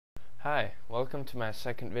Hi, welcome to my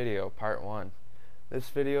second video, part 1. This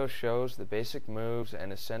video shows the basic moves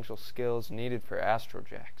and essential skills needed for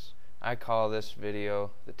Astrojax. I call this video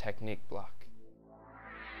the technique block.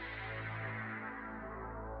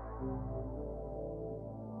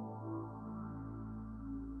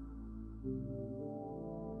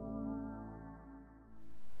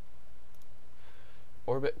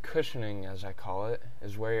 Orbit cushioning, as I call it,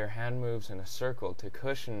 is where your hand moves in a circle to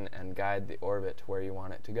cushion and guide the orbit to where you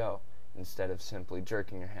want it to go, instead of simply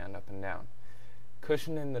jerking your hand up and down.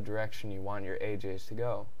 Cushion in the direction you want your AJs to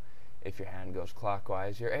go. If your hand goes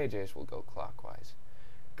clockwise, your AJs will go clockwise.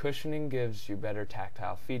 Cushioning gives you better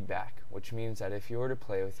tactile feedback, which means that if you were to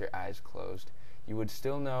play with your eyes closed, you would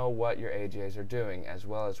still know what your AJs are doing as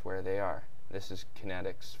well as where they are. This is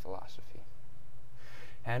kinetics philosophy.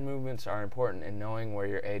 Hand movements are important in knowing where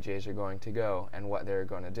your AJs are going to go and what they're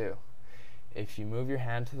going to do. If you move your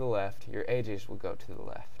hand to the left, your AJs will go to the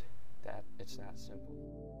left. It's that simple.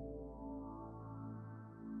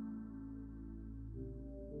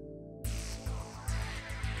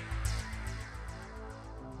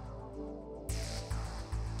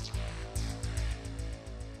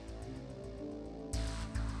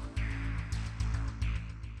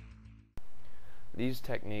 These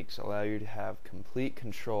techniques allow you to have complete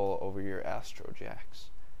control over your Astrojax.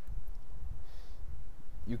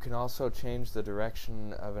 You can also change the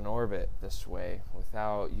direction of an orbit this way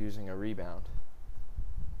without using a rebound.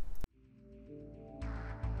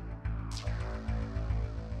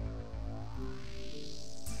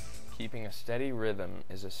 Keeping a steady rhythm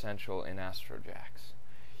is essential in Astrojax.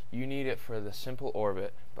 You need it for the simple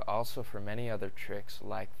orbit, but also for many other tricks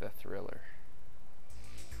like the thriller.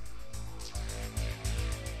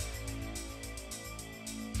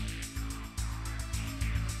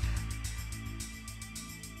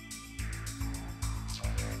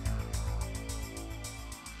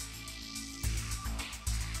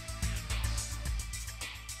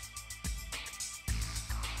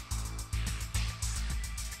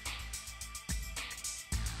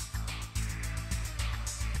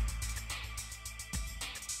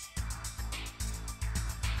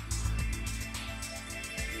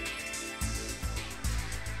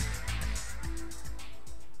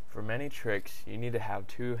 For many tricks, you need to have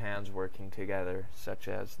two hands working together, such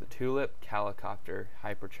as the tulip, helicopter,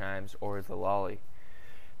 hyperchimes, or the lolly.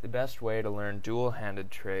 The best way to learn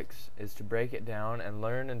dual-handed tricks is to break it down and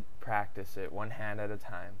learn and practice it one hand at a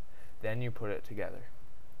time. Then you put it together.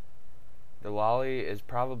 The lolly is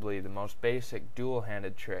probably the most basic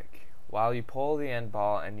dual-handed trick. While you pull the end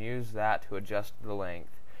ball and use that to adjust the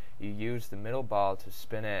length, you use the middle ball to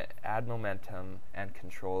spin it, add momentum, and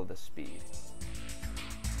control the speed.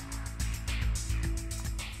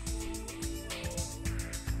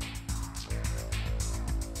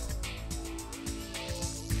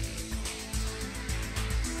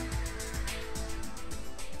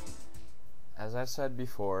 As I said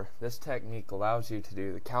before, this technique allows you to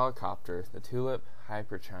do the helicopter, the tulip,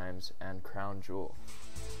 hyperchimes, and crown jewel.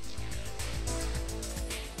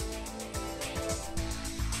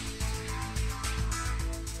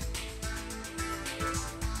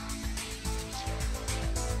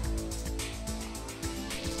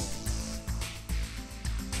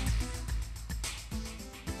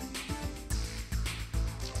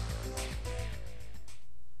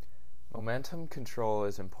 Momentum control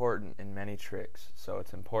is important in many tricks, so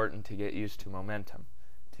it's important to get used to momentum.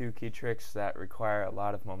 Two key tricks that require a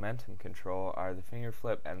lot of momentum control are the finger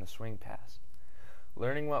flip and the swing pass.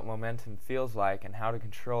 Learning what momentum feels like and how to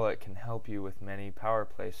control it can help you with many power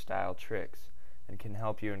play style tricks and can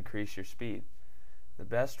help you increase your speed. The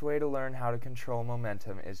best way to learn how to control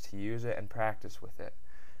momentum is to use it and practice with it.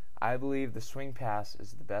 I believe the swing pass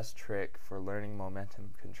is the best trick for learning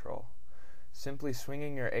momentum control. Simply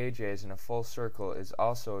swinging your AJs in a full circle is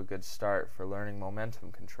also a good start for learning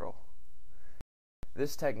momentum control.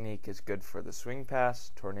 This technique is good for the swing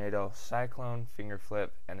pass, tornado, cyclone, finger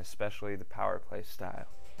flip, and especially the power play style.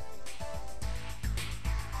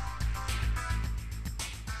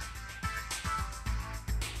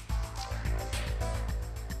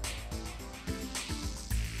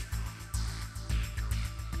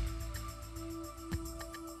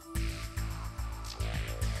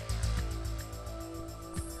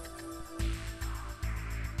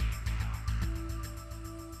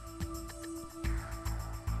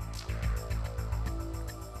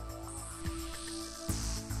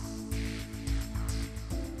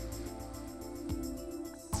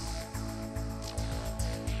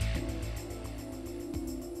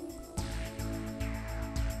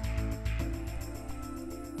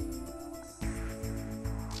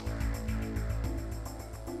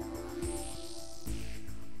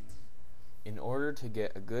 order to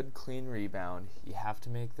get a good clean rebound, you have to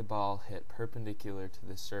make the ball hit perpendicular to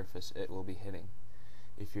the surface it will be hitting.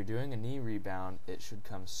 If you're doing a knee rebound, it should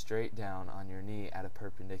come straight down on your knee at a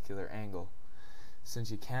perpendicular angle.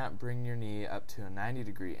 Since you can't bring your knee up to a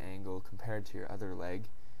 90-degree angle compared to your other leg,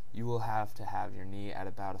 you will have to have your knee at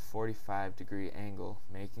about a 45-degree angle,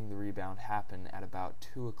 making the rebound happen at about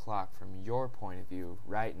 2 o'clock from your point of view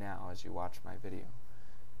right now as you watch my video.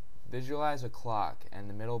 Visualize a clock, and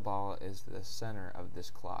the middle ball is the center of this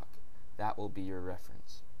clock. That will be your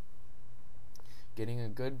reference. Getting a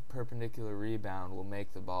good perpendicular rebound will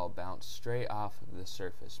make the ball bounce straight off of the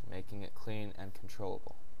surface, making it clean and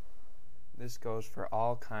controllable. This goes for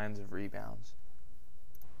all kinds of rebounds.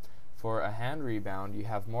 For a hand rebound, you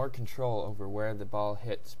have more control over where the ball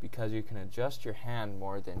hits because you can adjust your hand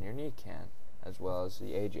more than your knee can, as well as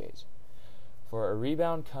the AJs. For a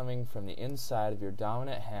rebound coming from the inside of your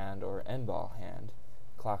dominant hand or end ball hand,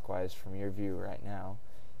 clockwise from your view right now,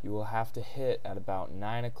 you will have to hit at about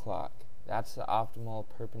 9 o'clock. That's the optimal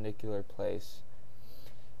perpendicular place.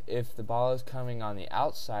 If the ball is coming on the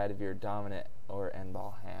outside of your dominant or end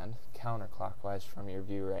ball hand, counterclockwise from your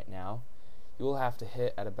view right now, you will have to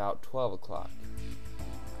hit at about 12 o'clock.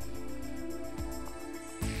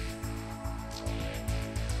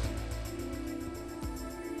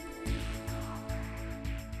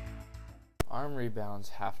 Arm rebounds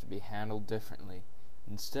have to be handled differently.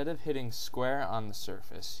 Instead of hitting square on the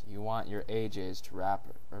surface, you want your AJs to wrap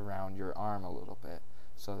around your arm a little bit,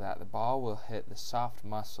 so that the ball will hit the soft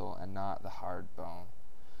muscle and not the hard bone.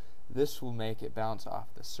 This will make it bounce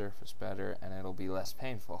off the surface better, and it'll be less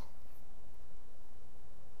painful.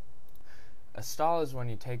 A stall is when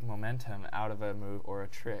you take momentum out of a move or a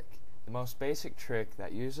trick. The most basic trick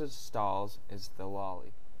that uses stalls is the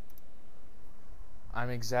lolly. I'm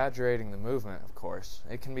exaggerating the movement, of course.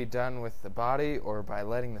 It can be done with the body or by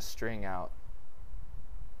letting the string out.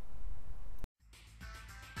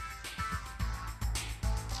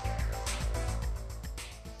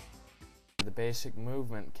 The basic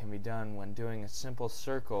movement can be done when doing a simple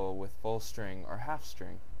circle with full string or half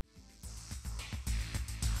string.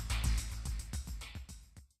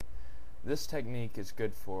 This technique is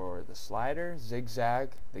good for the slider,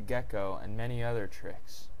 zigzag, the gecko, and many other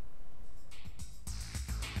tricks.